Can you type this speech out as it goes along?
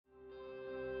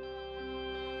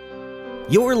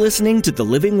You're listening to The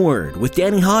Living Word with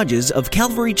Danny Hodges of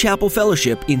Calvary Chapel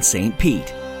Fellowship in St. Pete.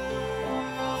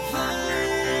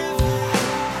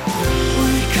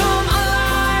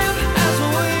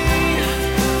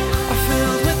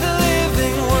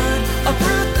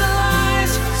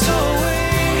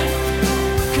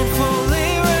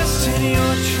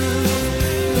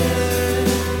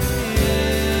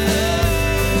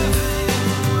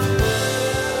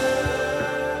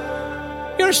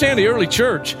 You understand the early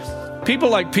church, people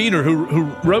like Peter who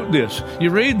wrote this,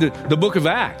 you read the book of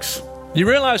Acts, you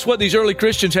realize what these early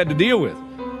Christians had to deal with.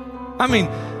 I mean,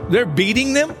 they're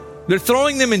beating them, they're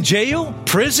throwing them in jail,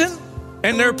 prison,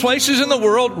 and there are places in the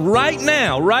world right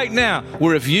now,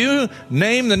 where if you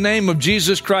name the name of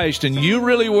Jesus Christ and you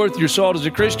really worth your salt as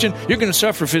a Christian, you're going to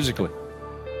suffer physically.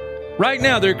 Right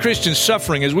now, there are Christians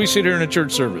suffering as we sit here in a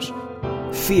church service.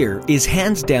 Fear is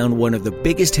hands down one of the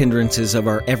biggest hindrances of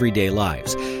our everyday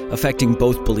lives, affecting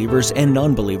both believers and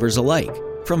non-believers alike.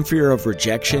 From fear of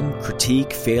rejection,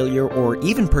 critique, failure, or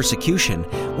even persecution,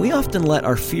 we often let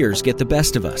our fears get the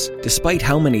best of us, despite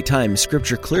how many times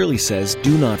Scripture clearly says,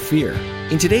 "Do not fear."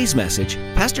 In today's message,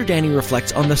 Pastor Danny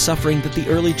reflects on the suffering that the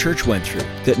early church went through,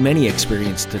 that many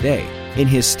experience today. In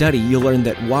his study, you'll learn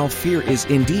that while fear is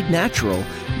indeed natural,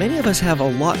 many of us have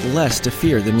a lot less to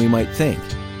fear than we might think.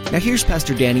 Now here's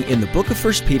Pastor Danny in the book of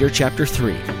 1 Peter chapter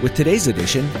 3 with today's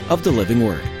edition of The Living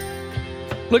Word.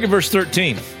 Look at verse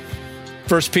 13.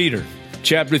 1 Peter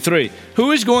chapter 3.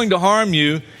 Who is going to harm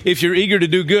you if you're eager to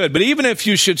do good? But even if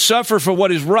you should suffer for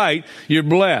what is right, you're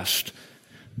blessed.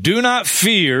 Do not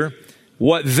fear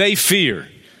what they fear.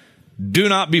 Do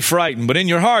not be frightened, but in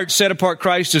your heart set apart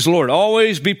Christ as Lord.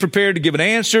 Always be prepared to give an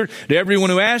answer to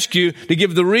everyone who asks you, to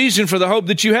give the reason for the hope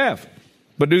that you have.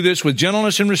 But do this with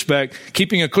gentleness and respect,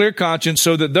 keeping a clear conscience,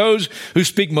 so that those who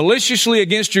speak maliciously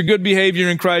against your good behavior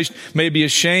in Christ may be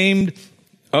ashamed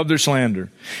of their slander.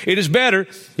 It is better,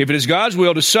 if it is God's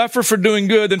will, to suffer for doing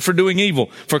good than for doing evil.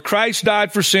 For Christ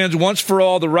died for sins once for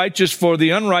all, the righteous for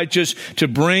the unrighteous, to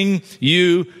bring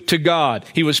you to God.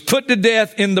 He was put to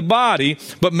death in the body,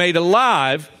 but made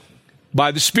alive by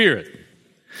the Spirit.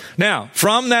 Now,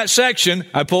 from that section,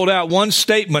 I pulled out one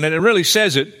statement, and it really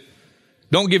says it.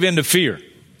 Don't give in to fear.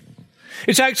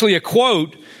 It's actually a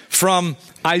quote from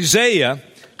Isaiah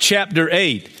chapter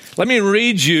 8. Let me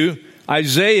read you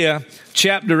Isaiah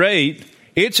chapter 8.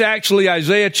 It's actually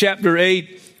Isaiah chapter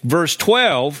 8, verse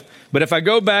 12. But if I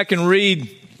go back and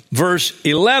read verse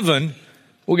 11,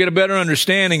 we'll get a better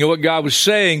understanding of what God was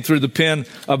saying through the pen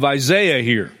of Isaiah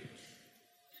here.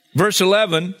 Verse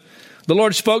 11, the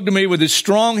Lord spoke to me with his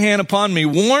strong hand upon me,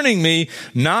 warning me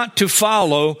not to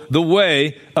follow the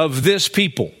way of this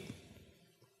people.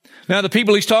 Now, the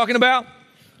people he's talking about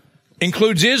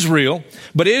includes Israel,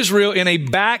 but Israel in a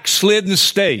backslidden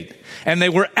state. And they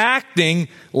were acting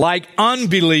like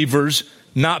unbelievers,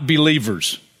 not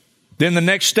believers. Then the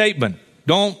next statement,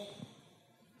 don't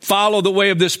follow the way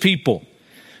of this people.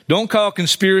 Don't call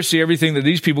conspiracy everything that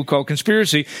these people call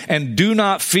conspiracy, and do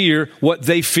not fear what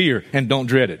they fear, and don't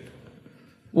dread it.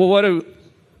 Well, what do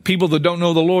people that don't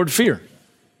know the Lord fear?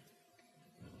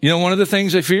 You know, one of the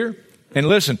things they fear, and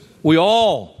listen, we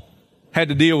all had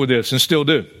to deal with this and still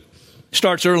do. It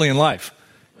starts early in life.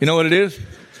 You know what it is?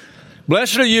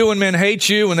 Blessed are you when men hate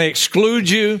you, when they exclude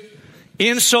you,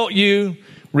 insult you,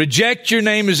 reject your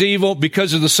name as evil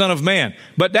because of the Son of Man.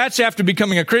 But that's after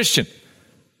becoming a Christian.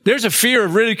 There's a fear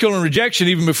of ridicule and rejection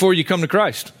even before you come to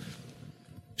Christ.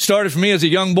 Started for me as a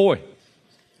young boy.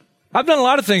 I've done a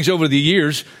lot of things over the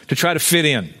years to try to fit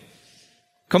in.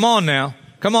 Come on now.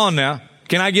 Come on now.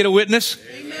 Can I get a witness?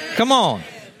 Amen. Come on.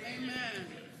 Amen.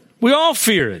 We all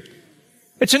fear it.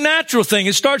 It's a natural thing.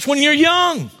 It starts when you're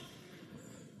young.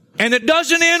 And it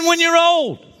doesn't end when you're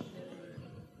old.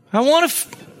 I want to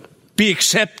be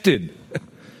accepted. I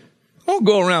don't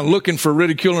go around looking for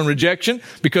ridicule and rejection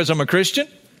because I'm a Christian.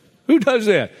 Who does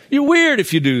that? You're weird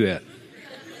if you do that.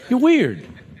 You're weird.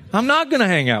 I'm not going to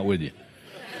hang out with you.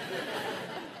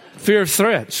 Fear of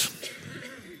threats.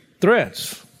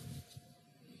 Threats.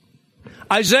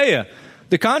 Isaiah,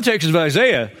 the context of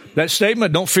Isaiah, that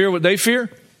statement, don't fear what they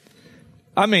fear.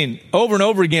 I mean, over and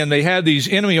over again, they had these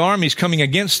enemy armies coming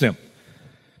against them.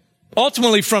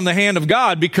 Ultimately from the hand of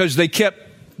God, because they kept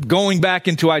going back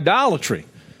into idolatry.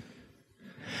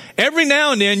 Every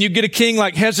now and then you get a king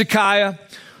like Hezekiah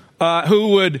who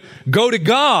would go to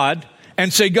God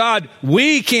and say, God,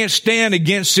 we can't stand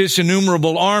against this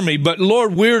innumerable army, but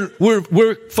Lord,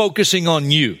 we're focusing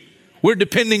on you. We're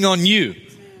depending on you.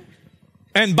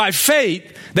 And by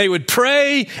faith, they would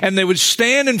pray and they would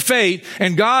stand in faith.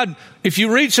 And God, if you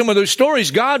read some of those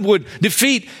stories, God would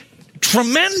defeat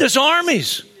tremendous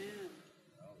armies.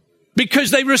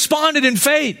 because they responded in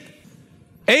faith.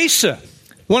 Asa,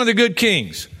 one of the good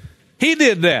kings, he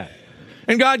did that.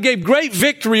 And God gave great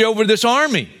victory over this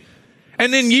army.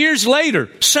 And then years later,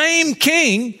 same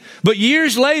king, but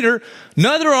years later,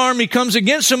 another army comes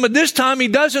against him, but this time he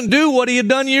doesn't do what he had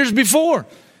done years before.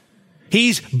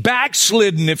 He's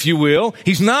backslidden, if you will.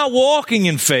 He's not walking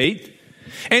in faith.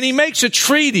 And he makes a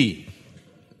treaty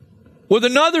with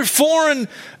another foreign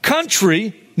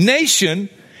country, nation,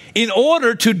 in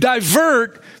order to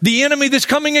divert the enemy that's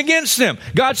coming against them.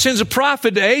 God sends a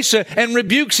prophet to Asa and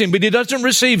rebukes him, but he doesn't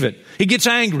receive it. He gets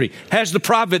angry, has the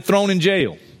prophet thrown in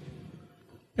jail.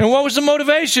 And what was the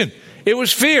motivation? It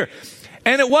was fear.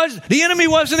 And the enemy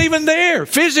wasn't even there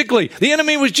physically. The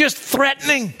enemy was just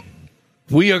threatening.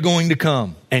 We are going to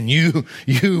come and you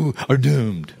are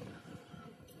doomed.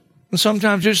 And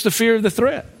sometimes just the fear of the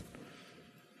threat.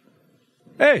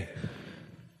 Hey,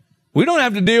 we don't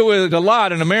have to deal with it a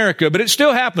lot in America, but it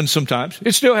still happens sometimes.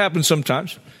 It still happens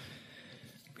sometimes.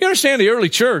 You understand the early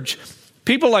church,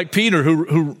 people like Peter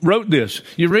who wrote this,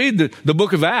 you read the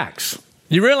book of Acts,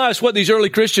 you realize what these early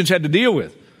Christians had to deal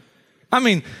with. I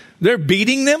mean, they're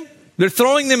beating them, they're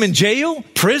throwing them in jail,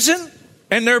 prison,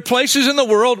 and there are places in the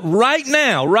world right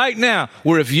now,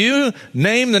 where if you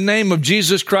name the name of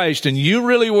Jesus Christ and you're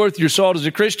really worth your salt as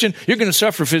a Christian, you're going to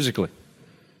suffer physically.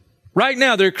 Right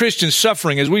now, there are Christians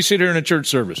suffering as we sit here in a church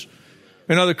service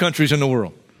in other countries in the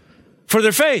world for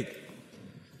their faith.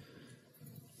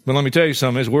 But let me tell you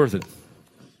something, it's worth it.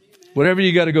 Whatever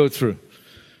you got to go through.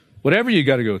 Whatever you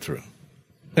got to go through.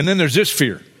 And then there's this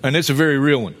fear, and it's a very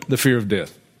real one, the fear of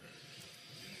death.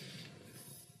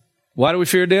 Why do we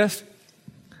fear death?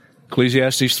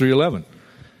 Ecclesiastes 3:11.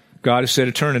 God has set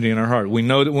eternity in our heart. We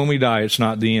know that when we die, it's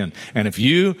not the end. And if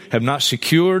you have not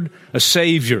secured a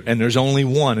Savior, and there's only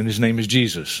one, and His name is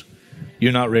Jesus,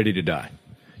 you're not ready to die.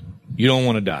 You don't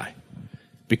want to die.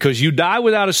 Because you die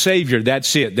without a Savior,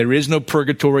 that's it. There is no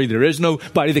purgatory. There is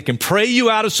nobody that can pray you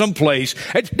out of some place.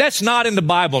 That's not in the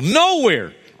Bible.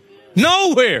 Nowhere.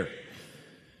 Nowhere.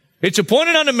 It's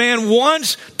appointed unto man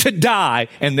once to die,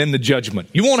 and then the judgment.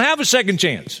 You won't have a second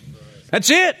chance. That's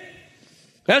it.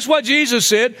 That's what Jesus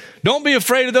said. Don't be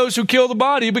afraid of those who kill the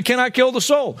body but cannot kill the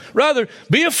soul. Rather,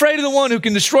 be afraid of the one who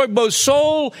can destroy both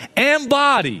soul and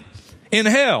body in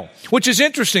hell. Which is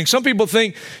interesting. Some people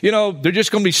think, they're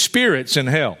just going to be spirits in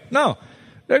hell. No,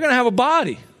 they're going to have a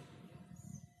body.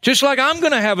 Just like I'm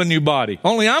going to have a new body.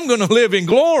 Only I'm going to live in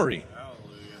glory.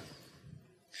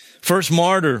 First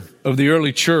martyr of the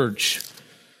early church,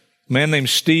 a man named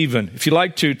Stephen. If you'd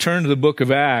like to, turn to the book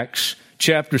of Acts,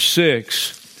 chapter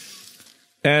 6.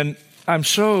 And I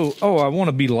want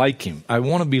to be like him. I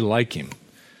want to be like him.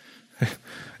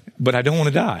 But I don't want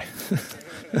to die.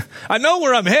 I know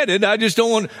where I'm headed. I just don't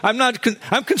want,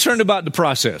 I'm concerned about the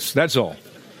process. That's all.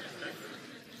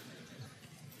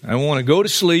 I want to go to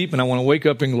sleep and I want to wake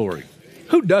up in glory.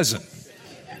 Who doesn't?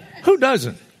 Who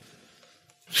doesn't?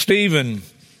 Stephen,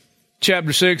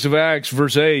 chapter 6 of Acts,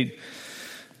 verse 8.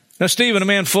 Now Stephen, a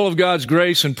man full of God's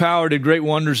grace and power, did great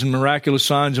wonders and miraculous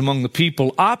signs among the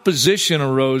people. Opposition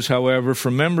arose, however,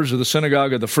 from members of the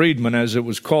synagogue of the freedmen, as it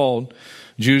was called,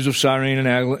 Jews of Cyrene and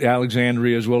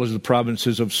Alexandria, as well as the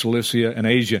provinces of Cilicia and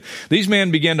Asia. These men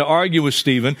began to argue with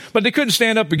Stephen, but they couldn't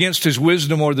stand up against his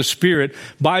wisdom or the Spirit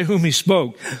by whom he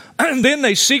spoke. And then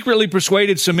they secretly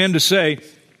persuaded some men to say,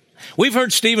 "We've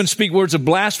heard Stephen speak words of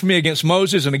blasphemy against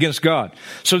Moses and against God."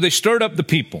 So they stirred up the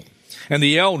people and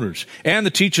the elders and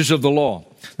the teachers of the law.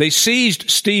 They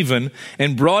seized Stephen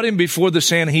and brought him before the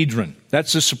Sanhedrin.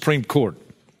 That's the Supreme Court.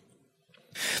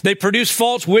 They produced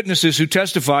false witnesses who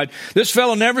testified, "This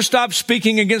fellow never stopped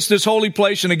speaking against this holy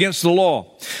place and against the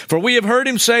law. For we have heard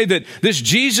him say that this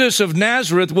Jesus of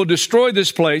Nazareth will destroy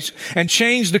this place and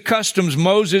change the customs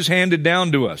Moses handed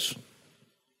down to us."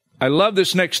 I love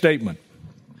this next statement.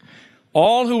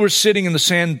 All who were sitting in the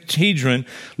Sanhedrin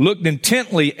looked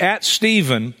intently at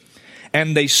Stephen,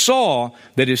 and they saw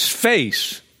that his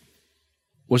face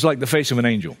was like the face of an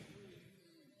angel.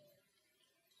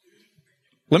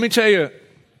 Let me tell you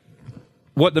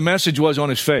what the message was on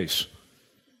his face.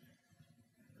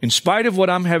 In spite of what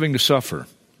I'm having to suffer,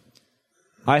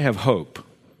 I have hope.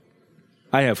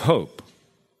 I have hope.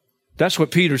 That's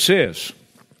what Peter says.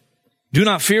 Do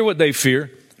not fear what they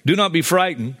fear. Do not be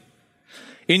frightened.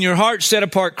 In your heart set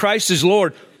apart Christ as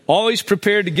Lord, always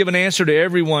prepared to give an answer to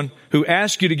everyone who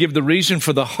asks you to give the reason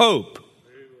for the hope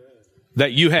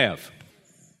that you have.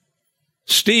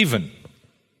 Stephen,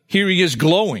 here he is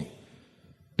glowing,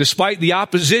 despite the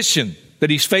opposition that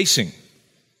he's facing.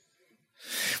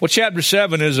 Well, chapter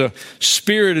 7 is a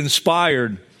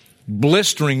Spirit-inspired,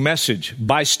 blistering message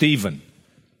by Stephen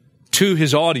to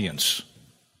his audience.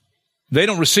 They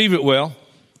don't receive it well.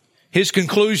 His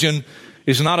conclusion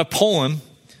is not a poem.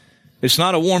 It's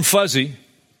not a warm fuzzy.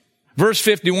 Verse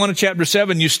 51 of chapter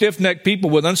 7, you stiff-necked people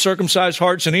with uncircumcised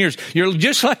hearts and ears. You're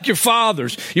just like your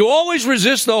fathers. You always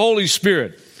resist the Holy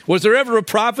Spirit. Was there ever a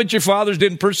prophet your fathers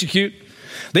didn't persecute?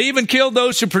 They even killed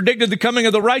those who predicted the coming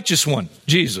of the righteous one,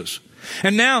 Jesus.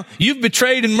 And now you've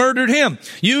betrayed and murdered him.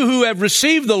 You who have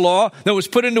received the law that was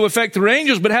put into effect through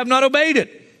angels, but have not obeyed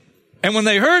it. And when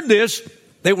they heard this,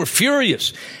 they were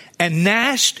furious and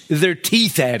gnashed their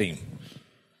teeth at him.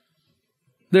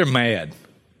 They're mad.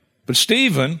 But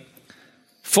Stephen,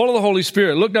 full of the Holy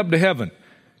Spirit, looked up to heaven,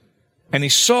 and he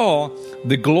saw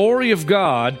the glory of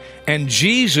God and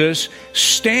Jesus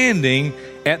standing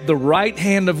at the right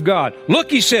hand of God.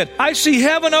 Look, he said, I see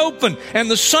heaven open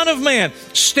and the Son of Man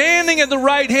standing at the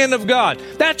right hand of God.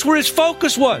 That's where his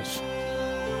focus was.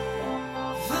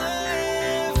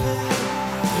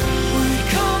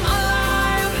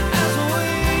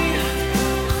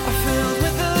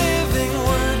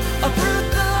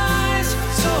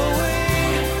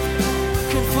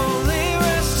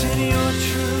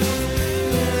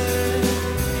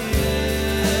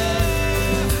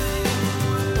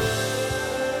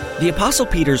 The Apostle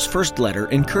Peter's first letter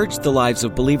encouraged the lives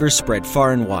of believers spread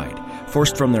far and wide,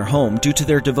 forced from their home due to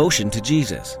their devotion to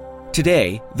Jesus.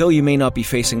 Today, though you may not be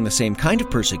facing the same kind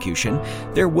of persecution,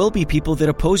 there will be people that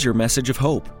oppose your message of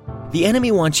hope. The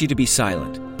enemy wants you to be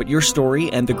silent, but your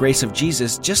story and the grace of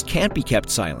Jesus just can't be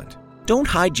kept silent. Don't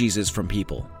hide Jesus from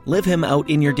people. Live him out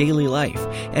in your daily life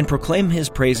and proclaim his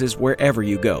praises wherever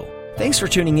you go. Thanks for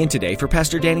tuning in today for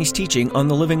Pastor Danny's teaching on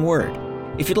the Living Word.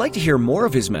 If you'd like to hear more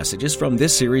of his messages from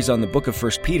this series on the book of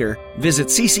 1 Peter, visit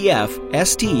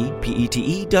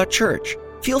ccfstpete.church.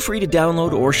 Feel free to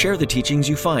download or share the teachings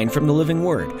you find from the Living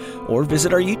Word, or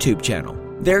visit our YouTube channel.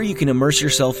 There you can immerse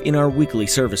yourself in our weekly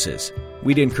services.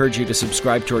 We'd encourage you to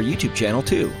subscribe to our YouTube channel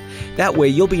too. That way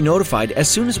you'll be notified as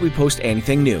soon as we post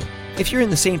anything new. If you're in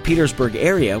the St. Petersburg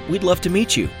area, we'd love to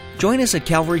meet you. Join us at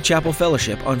Calvary Chapel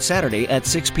Fellowship on Saturday at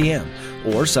 6 p.m.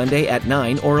 or Sunday at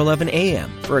 9 or 11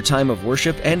 a.m. for a time of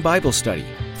worship and Bible study.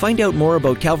 Find out more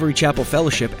about Calvary Chapel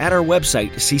Fellowship at our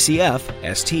website,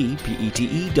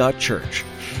 ccfstpete.church.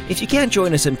 If you can't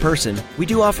join us in person, we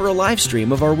do offer a live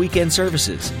stream of our weekend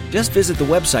services. Just visit the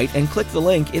website and click the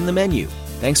link in the menu.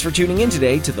 Thanks for tuning in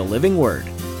today to The Living Word.